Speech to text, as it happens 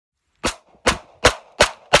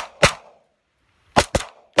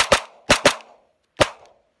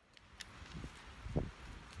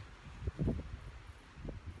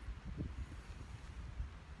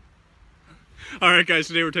Alright guys,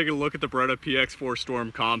 today we're taking a look at the Beretta PX4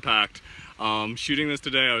 Storm Compact. Shooting this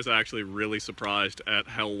today, I was actually really surprised at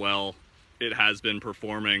how well it has been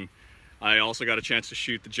performing. I also got a chance to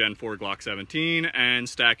shoot the Gen 4 Glock 17, and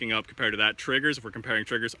stacking up compared to that triggers, if we're comparing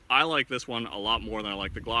triggers, I like this one a lot more than I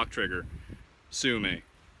like the Glock trigger. Sue me.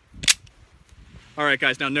 Alright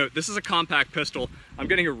guys, now note, this is a compact pistol. I'm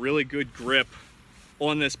getting a really good grip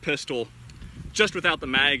on this pistol just without the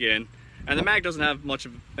mag in. And the mag doesn't have much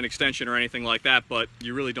of an extension or anything like that, but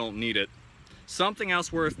you really don't need it. Something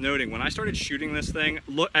else worth noting, when I started shooting this thing,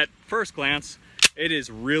 look at first glance, it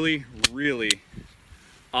is really, really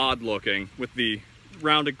odd looking with the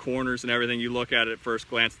rounded corners and everything. You look at it at first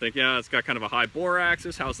glance, think, yeah, it's got kind of a high bore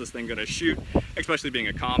axis. How's this thing gonna shoot? Especially being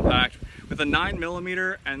a compact. With a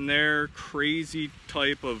 9mm and their crazy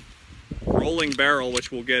type of rolling barrel,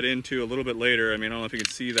 which we'll get into a little bit later. I mean, I don't know if you can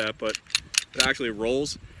see that, but it actually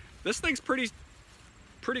rolls. This thing's pretty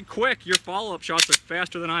quick. Your follow-up shots are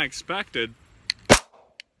faster than I expected.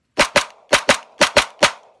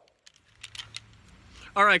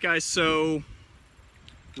 All right, guys, so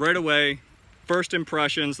right away, first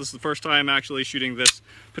impressions. This is the first time actually shooting this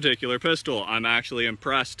particular pistol. I'm actually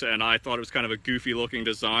impressed, and I thought it was kind of a goofy looking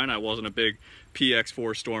design. I wasn't a big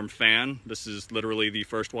PX4 Storm fan. This is literally the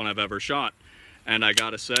first one I've ever shot. And I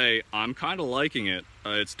gotta say, I'm kind of liking it.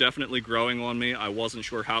 It's definitely growing on me. I wasn't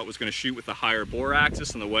sure how it was gonna shoot with the higher bore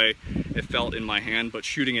axis and the way it felt in my hand, but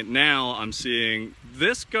shooting it now, I'm seeing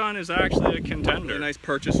this gun is actually a contender. Really nice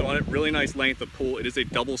purchase on it, really nice length of pull. It is a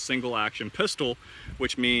double single action pistol,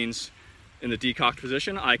 which means in the decocked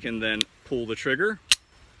position, I can then pull the trigger.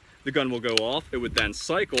 The gun will go off. It would then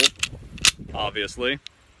cycle, obviously,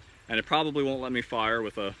 and it probably won't let me fire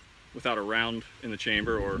without a round in the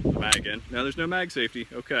chamber or the mag in. Now there's no mag safety,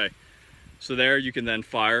 okay. So there you can then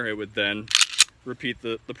fire. It would then repeat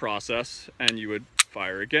the process and you would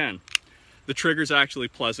fire again. The trigger's actually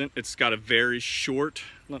pleasant. It's got a very short,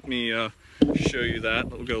 let me show you that.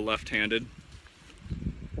 We'll go left-handed.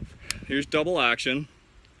 Here's double action.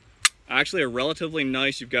 Actually a relatively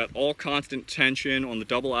nice, you've got all constant tension on the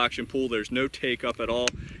double action pull. There's no take up at all.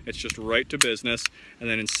 It's just right to business. And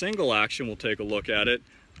then in single action, we'll take a look at it.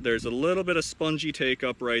 There's a little bit of spongy take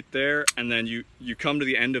up right there, and then you come to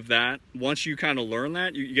the end of that. Once you kind of learn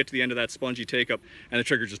that, you get to the end of that spongy take up and the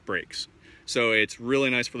trigger just breaks. So it's really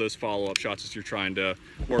nice for those follow-up shots as you're trying to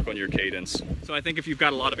work on your cadence. So I think if you've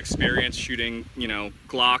got a lot of experience shooting, you know,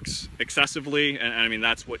 Glocks excessively, and I mean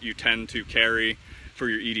that's what you tend to carry for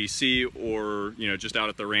your EDC or, you know, just out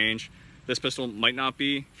at the range, this pistol might not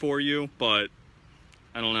be for you, but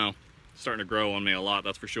I don't know, it's starting to grow on me a lot,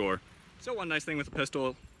 that's for sure. So one nice thing with the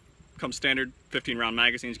pistol, comes standard 15-round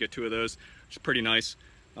magazines. You get 2 of those, which is pretty nice,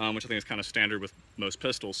 which I think is kind of standard with most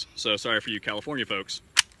pistols. So sorry for you California folks.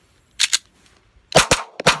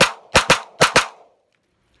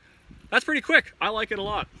 That's pretty quick. I like it a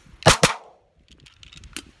lot.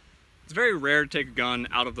 It's very rare to take a gun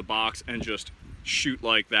out of the box and just shoot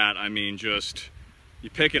like that. I mean, just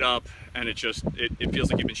you pick it up and it feels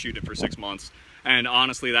like you've been shooting it for 6 months. And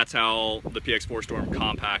honestly, that's how the PX4 Storm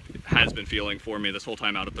Compact has been feeling for me this whole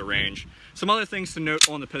time out at the range. Some other things to note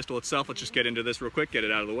on the pistol itself. Let's just get into this real quick, get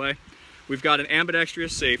it out of the way. We've got an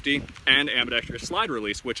ambidextrous safety and ambidextrous slide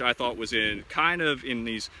release, which I thought was in kind of in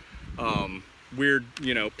these weird,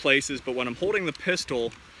 you know, places. But when I'm holding the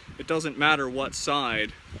pistol, it doesn't matter what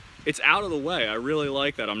side, it's out of the way. I really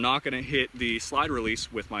like that. I'm not going to hit the slide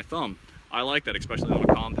release with my thumb. I like that, especially on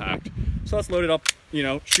a compact. So let's load it up, you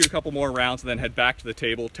know, shoot a couple more rounds and then head back to the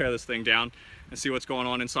table, tear this thing down and see what's going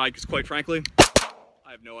on inside, because quite frankly,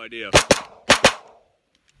 I have no idea. I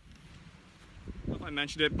don't know if I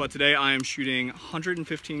mentioned it, but today I am shooting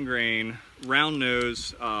 115 grain round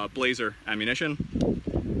nose Blazer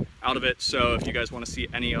ammunition out of it. So if you guys want to see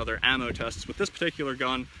any other ammo tests with this particular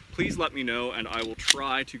gun, please let me know and I will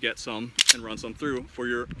try to get some and run some through for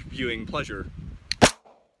your viewing pleasure.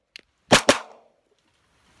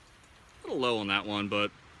 Low on that one, but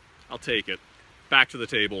I'll take it. Back to the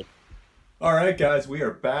table. All right, guys, we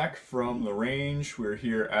are back from the range. We're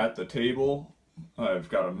here at the table. I've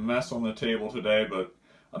got a mess on the table today, but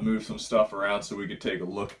I moved some stuff around so we could take a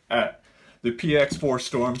look at the PX4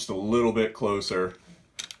 Storm just a little bit closer.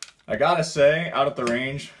 I gotta say, out at the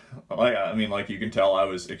range, I mean, like you can tell, I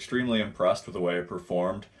was extremely impressed with the way it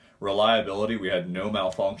performed. Reliability, we had no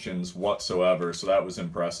malfunctions whatsoever, so that was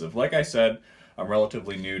impressive. Like I said, I'm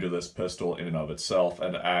relatively new to this pistol in and of itself,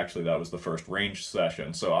 and actually that was the first range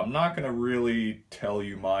session, so I'm not going to really tell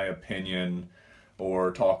you my opinion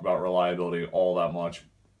or talk about reliability all that much,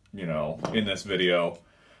 you know, in this video.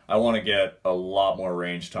 I want to get a lot more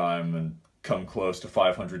range time and come close to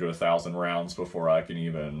 500 to 1,000 rounds before I can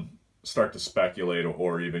even start to speculate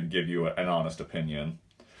or even give you an honest opinion.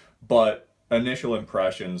 But initial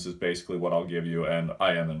impressions is basically what I'll give you, and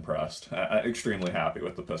I am impressed. I'm extremely happy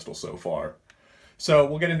with the pistol so far. So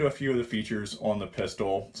we'll get into a few of the features on the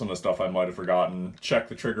pistol, some of the stuff I might have forgotten, check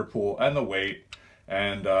the trigger pull and the weight,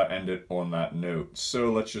 and end it on that note.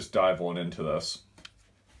 So let's just dive on into this.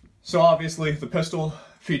 So obviously the pistol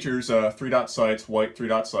features 3-dot sights, white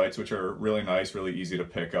 3-dot sights, which are really nice, really easy to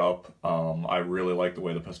pick up. I really like the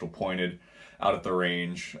way the pistol pointed out at the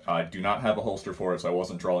range. I do not have a holster for it, so I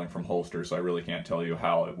wasn't drawing from holster, so I really can't tell you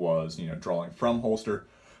how it was, drawing from holster.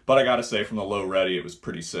 But I gotta say, from the low ready, it was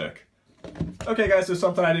pretty sick. Okay guys, so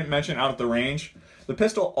something I didn't mention out at the range. The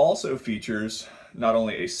pistol also features not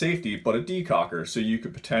only a safety, but a decocker, so you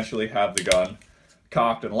could potentially have the gun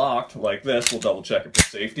cocked and locked like this. We'll double check it for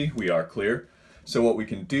safety. We are clear. So what we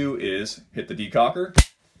can do is hit the decocker.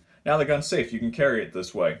 Now the gun's safe. You can carry it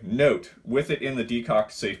this way. Note, with it in the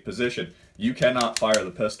decocked safe position, you cannot fire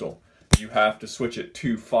the pistol. You have to switch it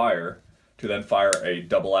to fire to then fire a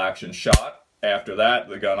double action shot. After that,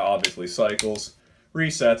 the gun obviously cycles,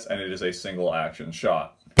 resets, and it is a single action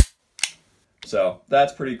shot. So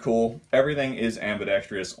that's pretty cool. Everything is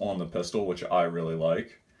ambidextrous on the pistol, which I really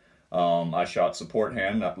like. I shot support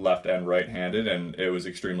hand, left and right-handed, and it was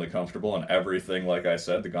extremely comfortable, and everything, like I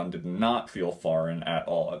said, the gun did not feel foreign at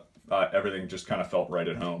all. Everything just kind of felt right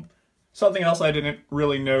at home. Something else I didn't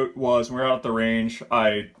really note was when we were out at the range,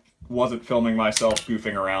 I wasn't filming myself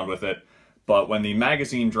goofing around with it, but when the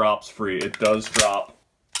magazine drops free, it does drop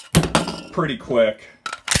pretty quick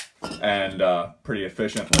and pretty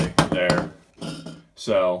efficiently there.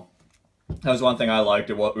 So that was one thing I liked.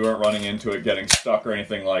 We weren't running into it getting stuck or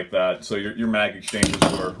anything like that, so your mag exchanges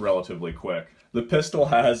were relatively quick. The pistol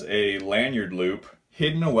has a lanyard loop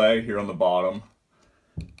hidden away here on the bottom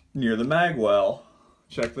near the mag well.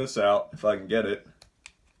 Check this out, if I can get it.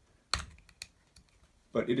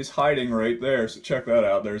 But it is hiding right there, so check that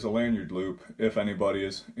out. There's a lanyard loop, if anybody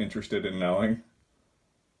is interested in knowing.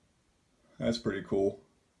 That's pretty cool.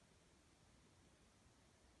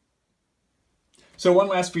 So one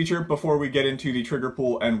last feature before we get into the trigger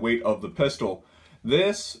pull and weight of the pistol.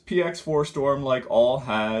 This PX4 Storm, like all,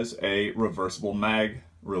 has a reversible mag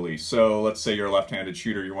release. So let's say you're a left-handed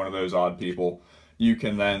shooter, you're one of those odd people. You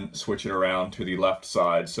can then switch it around to the left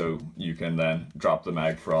side, so you can then drop the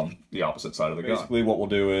mag from the opposite side of the gun. Basically what we'll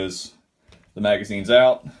do is, the magazine's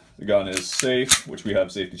out, the gun is safe, which we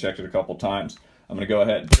have safety checked it a couple times. I'm going to go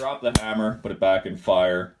ahead and drop the hammer, put it back in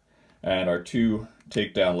fire, and our two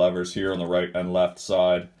takedown levers here on the right and left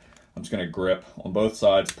side. I'm just going to grip on both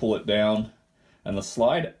sides, pull it down, and the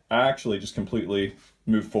slide actually just completely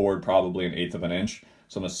moved forward probably 1/8 of an inch.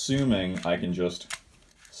 So I'm assuming I can just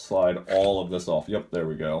slide all of this off. Yep, there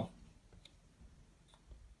we go.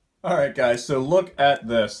 Alright guys, so look at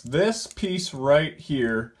this. This piece right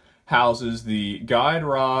here houses the guide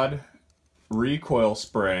rod recoil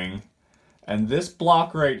spring, and this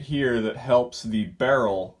block right here that helps the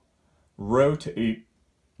barrel rotate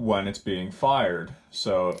when it's being fired.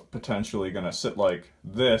 So potentially going to sit like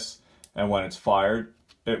this, and when it's fired,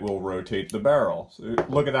 it will rotate the barrel. So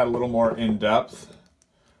look at that a little more in depth.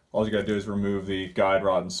 All you got to do is remove the guide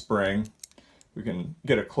rod and spring. We can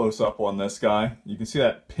get a close-up on this guy. You can see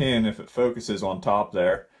that pin, if it focuses on top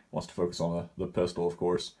there. It wants to focus on the pistol, of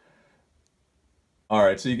course.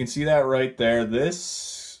 Alright, so you can see that right there.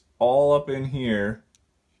 This all up in here,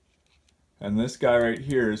 and this guy right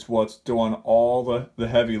here is what's doing all the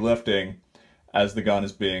heavy lifting as the gun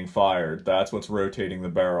is being fired. That's what's rotating the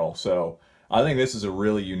barrel. So I think this is a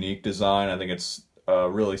really unique design. I think it's a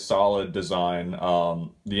really solid design.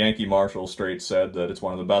 The Yankee Marshal straight said that it's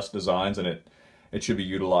one of the best designs, and it should be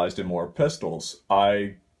utilized in more pistols.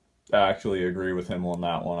 I actually agree with him on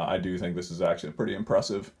that one. I do think this is actually a pretty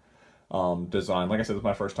impressive design. Like I said, it's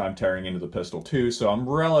my first time tearing into the pistol too, so I'm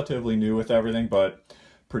relatively new with everything, but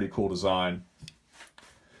pretty cool design.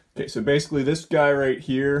 Okay, so basically this guy right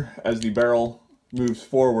here, as the barrel moves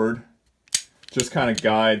forward, just kind of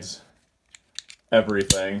guides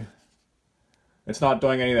everything. It's not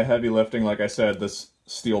doing any of the heavy lifting. Like I said, this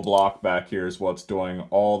steel block back here is what's doing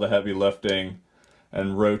all the heavy lifting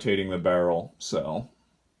and rotating the barrel. So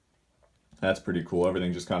that's pretty cool.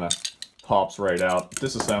 Everything just kind of pops right out.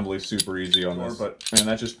 Disassembly is super easy on this, and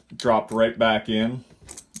that just dropped right back in,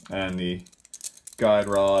 and the guide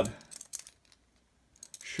rod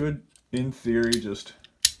should, in theory, just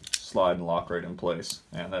slide and lock right in place.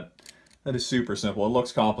 And that is super simple. It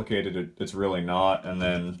looks complicated. It's really not. And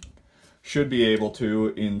then should be able to,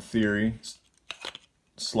 in theory,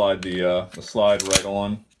 slide the slide right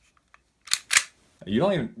on. You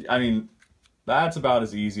don't even, I mean, that's about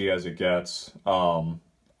as easy as it gets.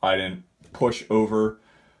 I didn't push over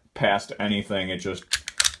past anything. It just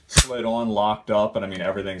slid on, locked up, and I mean,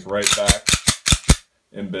 everything's right back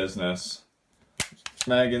in business.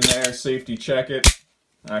 Mag in there, safety check it.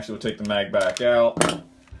 Actually, we'll take the mag back out.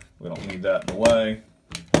 We don't need that in the way.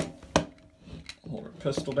 Hold our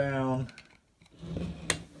pistol down.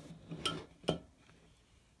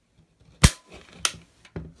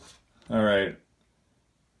 All right.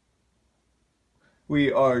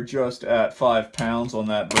 We are just at 5 pounds on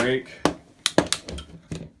that brake.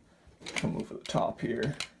 Come over the top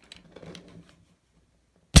here.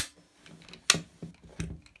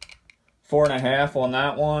 4.5 on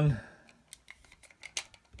that one.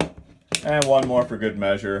 And one more for good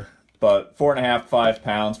measure. But 4.5, 5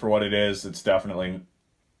 pounds for what it is, it's definitely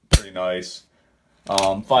pretty nice.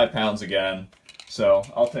 5 pounds again. So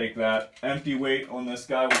I'll take that. Empty weight on this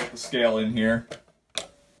guy. We'll get the scale in here.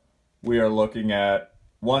 We are looking at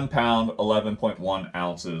 1 pound, 11.1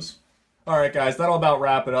 ounces. Alright guys, that'll about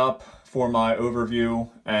wrap it up for my overview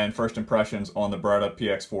and first impressions on the Beretta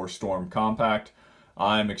PX4 Storm Compact.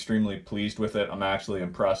 I'm extremely pleased with it. I'm actually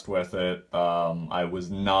impressed with it. I was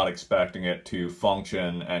not expecting it to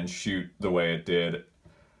function and shoot the way it did.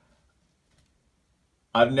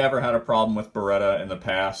 I've never had a problem with Beretta in the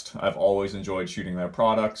past. I've always enjoyed shooting their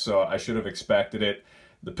products, so I should have expected it.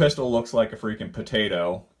 The pistol looks like a freaking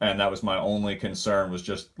potato, and that was my only concern, was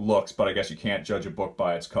just looks, but I guess you can't judge a book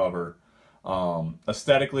by its cover.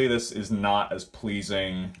 Aesthetically, this is not as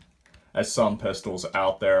pleasing as some pistols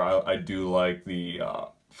out there. I do like the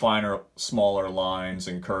finer, smaller lines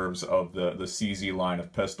and curves of the CZ line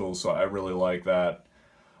of pistols, so I really like that.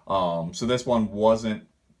 So this one wasn't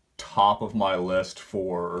top of my list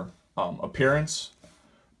for appearance,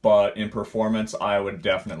 but in performance I would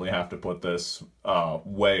definitely have to put this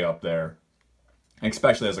way up there,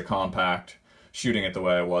 especially as a compact. Shooting it the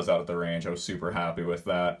way I was out at the range, I was super happy with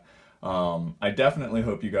that. I definitely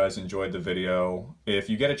hope you guys enjoyed the video. If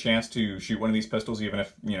you get a chance to shoot one of these pistols, even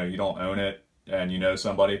if you don't own it and you know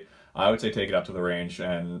somebody, I would say take it up to the range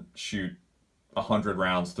and shoot 100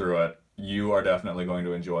 rounds through it. You are definitely going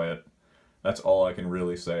to enjoy it. That's all I can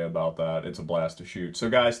really say about that. It's a blast to shoot. So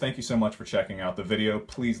guys, thank you so much for checking out the video.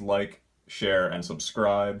 Please like, share, and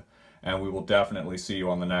subscribe, and we will definitely see you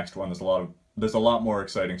on the next one. There's a lot more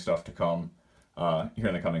exciting stuff to come here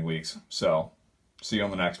in the coming weeks. So see you on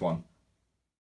the next one.